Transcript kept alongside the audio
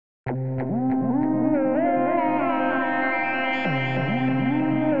Welcome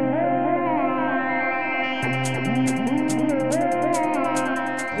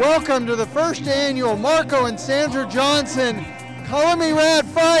to the first annual Marco and Sandra Johnson Color Me Rad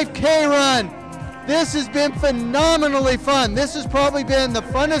 5K run. This has been phenomenally fun. This has probably been the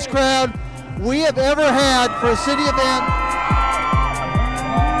funnest crowd we have ever had for a city event.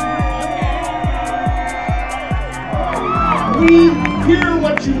 We hear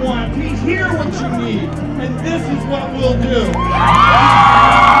what you want, we hear what you need, and this is what we'll do.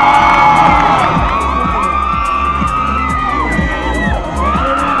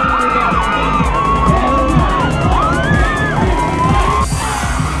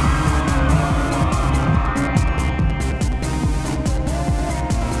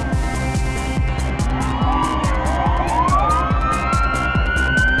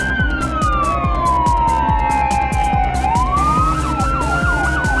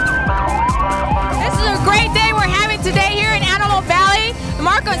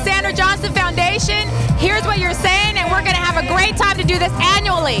 Here's what you're saying, and we're going to have a great time to do this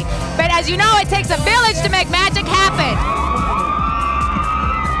annually. But as you know, it takes a village to make magic happen.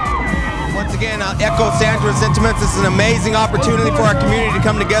 Once again, I'll echo Sandra's sentiments. This is an amazing opportunity for our community to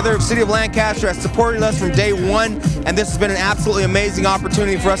come together. The City of Lancaster has supported us from day one, and this has been an absolutely amazing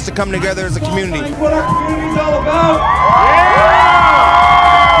opportunity for us to come together as a community. What our community is all about. Yeah!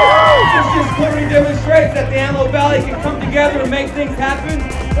 This just clearly demonstrates that the Antelope Valley can come together and make things happen.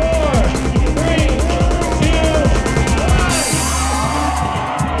 4, 3, 2,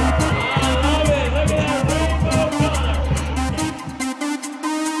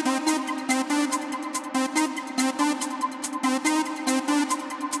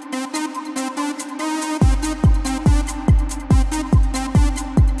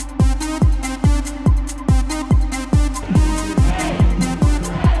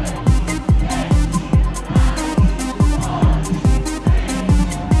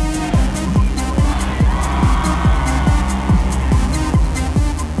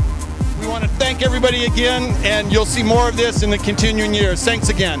 1. Thank everybody again, and you'll see more of this in the continuing years. Thanks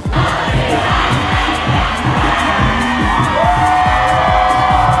again.